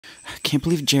can't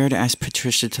believe Jared asked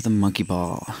Patricia to the monkey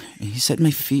ball. And he said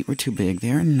my feet were too big.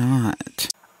 They are not.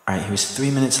 Alright, he was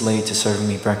 3 minutes late to serving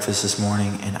me breakfast this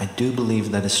morning, and I do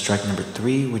believe that is strike number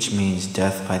 3, which means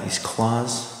death by these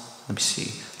claws. Let me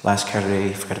see. Last Saturday,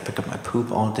 he forgot to pick up my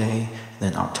poop all day.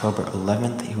 Then October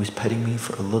 11th, he was petting me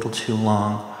for a little too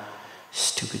long.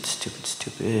 Stupid, stupid,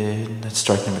 stupid. That's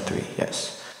strike number 3,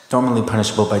 yes. Normally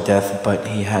punishable by death, but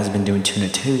he has been doing Tuna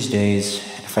Tuesdays.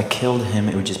 If I killed him,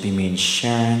 it would just be me and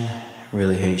Sharon. I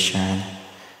really hate Sharon.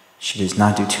 She does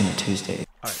not do Tuna Tuesdays.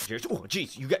 Alright, Jerry. Oh,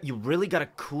 jeez, you really gotta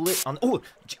cool it on. Oh,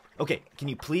 okay. Can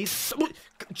you please,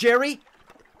 Jerry?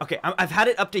 Okay, I've had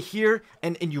it up to here,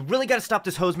 and you really gotta stop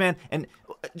this hose, man. And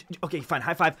okay, fine,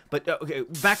 high five. But okay,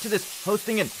 back to this hose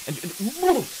thing, and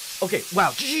okay,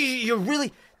 wow, you're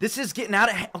really. This is getting out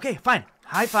of hand. Okay, fine,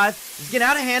 high five. This is getting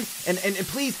out of hand, and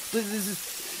please, this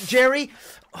is Jerry.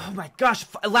 Oh my gosh,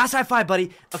 last high five,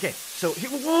 buddy. Okay, so here.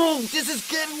 Whoa, this is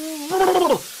getting.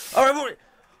 All right.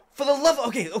 For the love,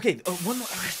 okay, one more.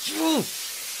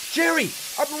 Jerry,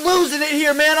 I'm losing it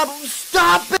here, man.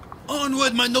 Stop it.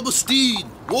 Onward, my noble steed.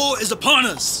 War is upon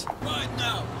us. Right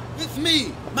now, with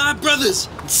me, my brothers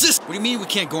and sisters. What do you mean we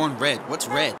can't go on red? What's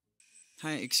red?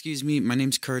 Hi, excuse me. My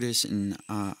name's Curtis, and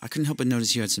I couldn't help but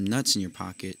notice you had some nuts in your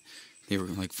pocket. They were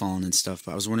like falling and stuff,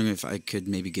 but I was wondering if I could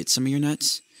maybe get some of your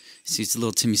nuts. See, it's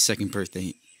little Timmy's 2nd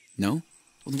birthday. No?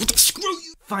 What the screw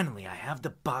you? Finally, I have the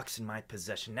box in my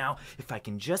possession. Now, if I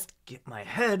can just get my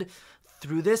head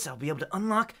through this, I'll be able to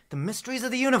unlock the mysteries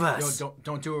of the universe. Yo,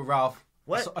 don't do it, Ralph.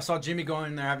 What? I saw Jimmy going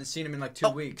in there. I haven't seen him in like 2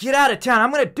 weeks. Get out of town.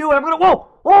 I'm gonna do it.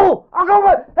 Whoa! I'm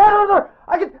going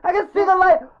I can see the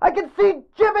light. I can see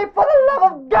Jimmy, for the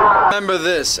love of God! Remember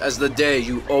this as the day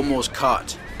you almost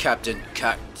caught Captain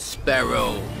Cat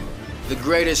Sparrow. The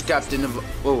greatest captain of...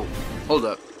 Whoa, hold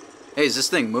up. Hey, is this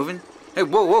thing moving? Hey,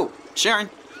 whoa, Sharon.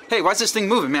 Hey, why's this thing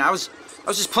moving, man? I was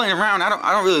just playing around. I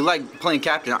don't really like playing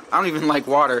captain. I don't even like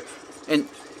water. And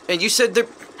you said there...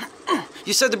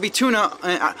 You said there'd be tuna.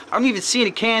 I don't even see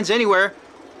any cans anywhere.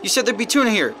 You said there'd be tuna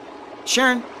here.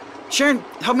 Sharon,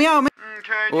 help me out, man.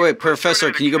 Oh, wait,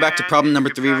 Professor, can you go back to problem number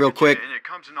 3 real quick?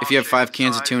 If you have 5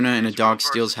 cans of tuna and a dog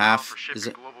steals half, is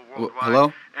it...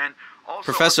 Hello?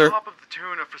 Professor?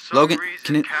 Logan,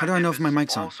 how do I know if my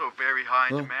mic's on?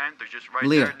 Hello?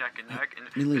 Leah,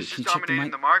 can you check the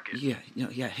mic?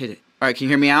 Yeah, hit it. Alright, can you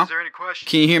hear me out?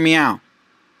 Can you hear me out?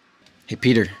 Hey,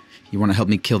 Peter, you want to help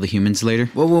me kill the humans later?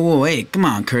 Whoa, hey, come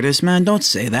on, Curtis, man, don't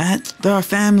say that. They're our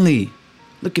family.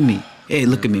 Look at me. Hey,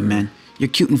 look at me, man. You're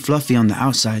cute and fluffy on the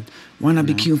outside. Why not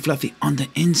be cute and fluffy on the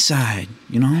inside?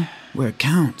 You know? Where it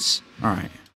counts.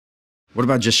 Alright. What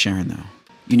about just Sharon, though?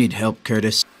 You need help,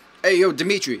 Curtis. Hey, yo,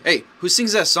 Dimitri. Hey, who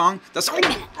sings that song? That song...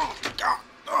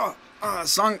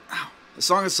 The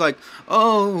song is like...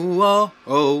 Oh,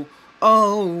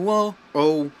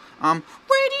 I'm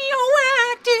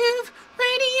radioactive.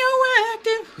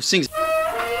 Who sings...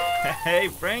 Hey,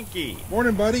 Frankie.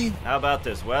 Morning, buddy. How about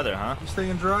this weather, huh? You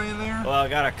staying dry in there? Well, I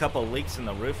got a couple leaks in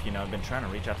the roof, you know. I've been trying to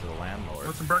reach out to the landlord.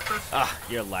 Want some breakfast? Ah,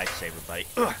 you're a lifesaver, buddy.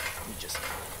 Ugh. Let me just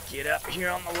get up here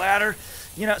on the ladder.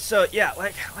 You know, so, yeah,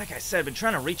 like I said, I've been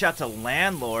trying to reach out to the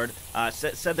landlord.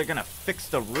 Said they're going to fix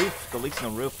the roof, the leaks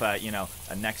in the roof,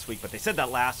 next week. But they said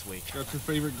that last week. Got your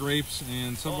favorite grapes,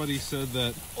 and somebody said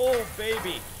that... Oh,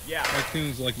 baby. Yeah.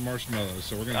 Raccoons like marshmallows,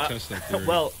 so we're going to test that theory.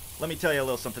 Well, let me tell you a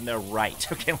little something. They're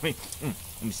right. Okay, let me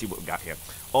see what we got here.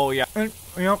 Oh, yeah. And,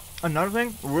 you know, another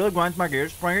thing really grinds my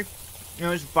gears, Frankie, you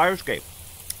know, is fire escape.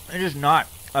 It is not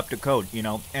up to code, you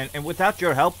know. And without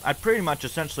your help, I'd pretty much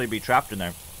essentially be trapped in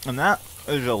there. And that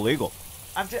is illegal.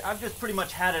 I've just pretty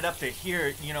much had it up to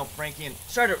here, you know, Frankie, and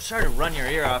sorry to run your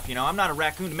ear off, you know. I'm not a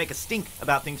raccoon to make a stink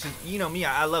about things, 'cause you know me,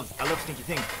 I love stinky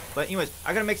things. But anyways,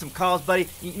 I gotta make some calls, buddy.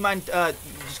 You mind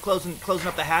just closing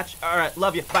up the hatch? All right,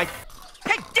 love you. Bye.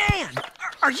 Hey, Dan!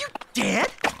 Are you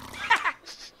dead?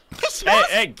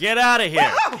 Hey, get out of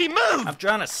here! He moved! I'm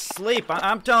trying to sleep.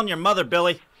 I'm telling your mother,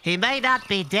 Billy. He may not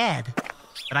be dead,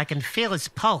 but I can feel his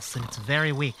pulse, and it's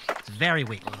very weak. It's very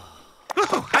weak.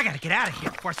 Ooh, I gotta get out of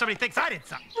here before somebody thinks I did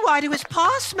something. Why do his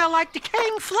paws smell like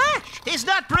decaying flesh? He's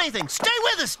not breathing. Stay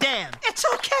with us, Dan. It's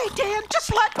okay, Dan.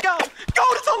 Just let go.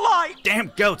 Go to the light.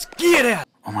 Damn goats, get out!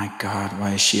 Oh my god,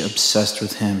 why is she obsessed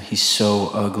with him? He's so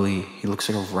ugly. He looks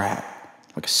like a rat.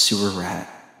 Like a sewer rat.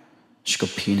 Should go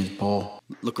pee in his bowl.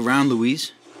 Look around,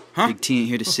 Louise. Huh? Big T ain't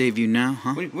here to save you now,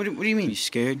 huh? What do you mean? You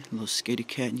scared? A little scaredy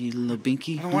cat and you little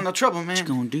binky? I don't want no trouble, man. What you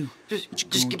gonna do?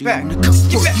 Just get back.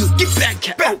 Get back,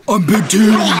 cat. I'm Big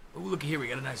T. Oh, look here, we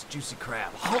got a nice juicy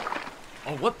crab. Oh,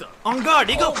 Oh, what the? On guard,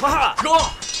 Eagle. Haha.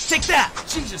 God! Take that.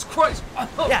 Jesus Christ!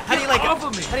 Oh, Yeah, how do you like off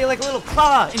of me? How do you like a little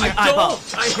claw in your I eyeball?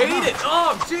 don't! I hate it!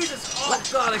 Oh, Jesus! Oh,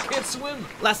 God, I can't swim!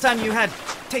 Last time you had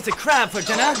tasted crab for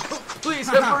dinner. Please,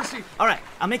 have mercy! All right,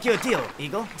 I'll make you a deal,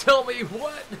 Eagle. Tell me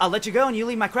what? I'll let you go and you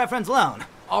leave my crab friends alone.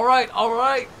 All right.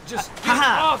 Just get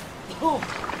haha. off! Oh,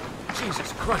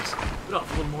 Jesus Christ! Bit off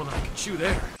a little more than I can chew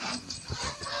there.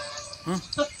 What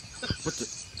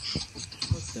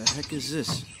the heck is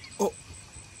this?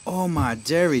 Oh my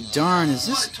dairy darn, is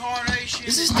this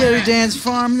Dairy Dan's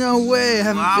farm? No way, I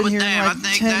haven't been here in like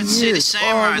 10 years.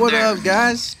 Oh, what up,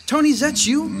 guys? Tony, is that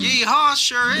you? Yeehaw,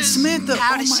 sure is. Samantha,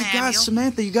 Howdy, oh my Samuel. gosh,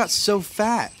 Samantha, you got so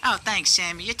fat. Oh, thanks,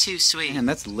 Sammy. You're too sweet. Man,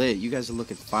 that's lit. You guys are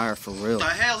looking fire for real. What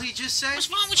the hell he just said? What's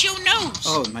wrong with your nose?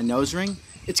 Oh, my nose ring?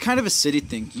 It's kind of a city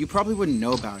thing. You probably wouldn't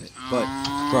know about it. But,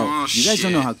 bro, you guys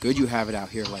don't know how good you have it out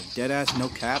here. Like, deadass, no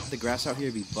cap, the grass out here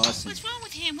would be busting. What's wrong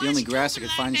with him? The only grass I could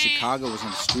find in Chicago was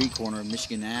on the street corner of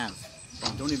Michigan Ave.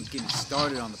 Oh, don't even get me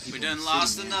started on the people. We done in the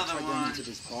lost city, another man. I tried one. going into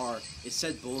this bar. It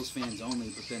said Bulls fans only,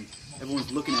 but then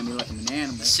everyone's looking at me like I'm an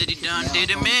animal. The city done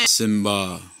did him in.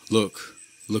 Simba, look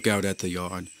out at the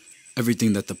yard.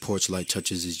 Everything that the porch light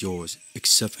touches is yours,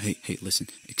 except, hey, listen,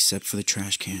 except for the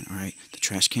trash can, all right? The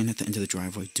trash can at the end of the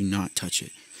driveway, do not touch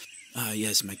it. Ah,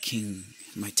 yes, my king,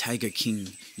 my tiger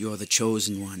king, you are the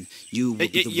chosen one. You will be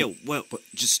the... Well,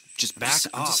 just back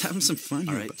off. I'm just having some fun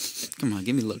here. All right. But, come on,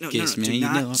 give me a little kiss, man. Do You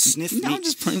not know, sniff no, me. I'm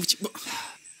just playing with you.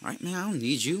 All right, man, I don't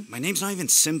need you. My name's not even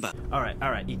Simba. All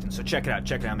right, Ethan. So check it out,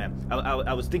 man.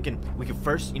 I was thinking we could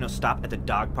first, stop at the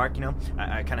dog park.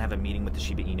 I kind of have a meeting with the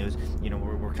Shiba Inus.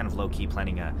 We're kind of low key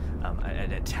planning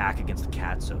an attack against the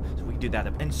cats. So we can do that.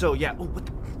 And so yeah. Oh,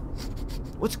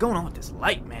 what's going on with this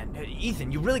light, man?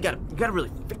 Ethan, you gotta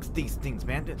really fix these things,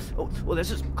 man. Oh, well,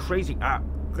 this is crazy.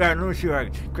 I know you are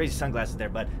crazy sunglasses there,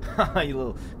 bud. You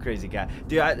little crazy guy.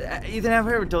 Dude, Ethan, have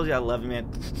I ever told you I love you, man?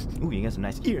 Ooh, you got some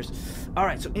nice ears. All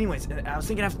right, so anyways, I was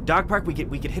thinking after dog park we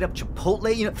could hit up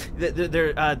Chipotle.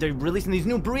 They're releasing these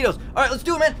new burritos. All right, let's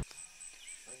do it, man.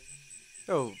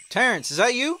 Yo, Terrence, is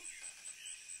that you?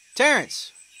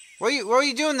 Terrence, what are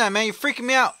you doing that, man? You're freaking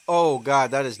me out. Oh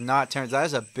God, that is not Terrence. That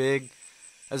is a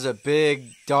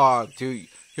big dog, dude.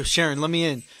 Yo, Sharon, let me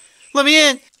in. Let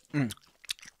me in.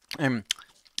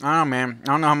 I don't know, man. I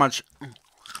don't know how much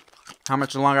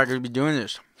longer I could be doing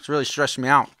this. It's really stressing me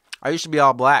out. I used to be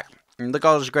all black. And look at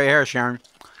all this gray hair, Sharon.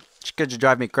 These kids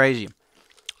drive me crazy.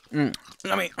 Let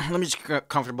me just get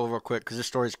comfortable real quick, because this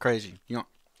story's crazy.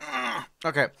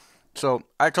 Okay. So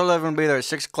I told everyone to be there at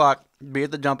 6 o'clock. Be at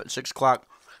the dump at 6 o'clock.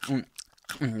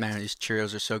 Man, these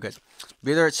Cheerios are so good.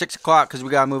 Be there at 6 o'clock because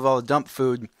we gotta move all the dump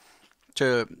food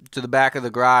to the back of the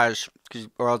garage,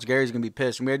 or else Gary's gonna be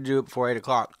pissed. And we had to do it before 8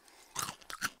 o'clock.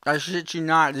 I shit you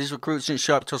not. These recruits didn't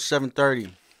show up till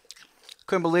 7:30.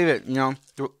 Couldn't believe it.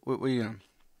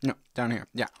 Down here.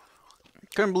 Yeah.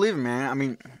 Couldn't believe it, man. I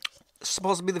mean, it's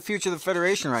supposed to be the future of the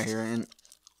Federation right here, and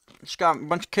it's got a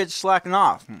bunch of kids slacking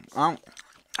off. I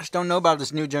just don't know about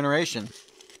this new generation.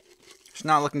 It's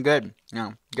not looking good.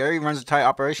 Gary runs a tight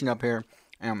operation up here.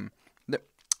 We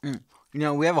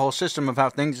have a whole system of how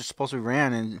things are supposed to be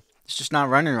ran, and it's just not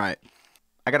running right.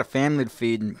 I got a family to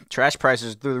feed, and trash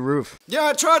prices are through the roof. Yeah,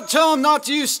 I tried to tell them not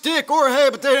to use stick or hay,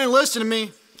 but they didn't listen to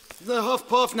me. The Huff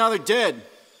Puff, now they're dead.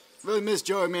 Really miss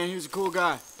Joey, man. He was a cool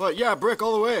guy. But yeah, brick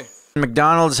all the way.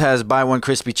 McDonald's has buy one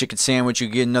crispy chicken sandwich, you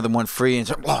get another one free,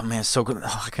 and oh man, it's so good.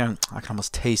 Oh, I can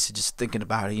almost taste it just thinking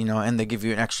about it, and they give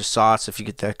you an extra sauce if you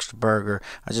get the extra burger.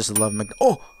 I just love McDonald's.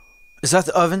 Oh, is that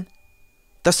the oven?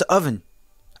 That's the oven.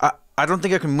 I don't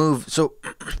think I can move, so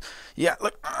yeah,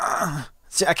 look.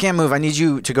 See, I can't move. I need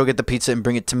you to go get the pizza and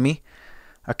bring it to me,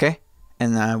 okay?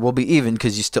 And we'll be even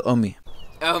because you still owe me.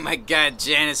 Oh my God,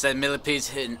 Janice, that millipede's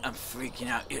hitting. I'm freaking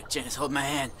out. Yeah, Janice, hold my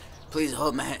hand. Please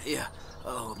hold my hand. Yeah.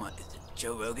 Oh my,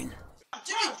 Joe Rogan.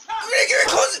 Jimmy,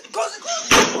 close it.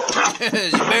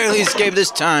 Barely escaped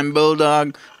this time,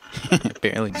 Bulldog.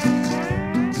 Barely.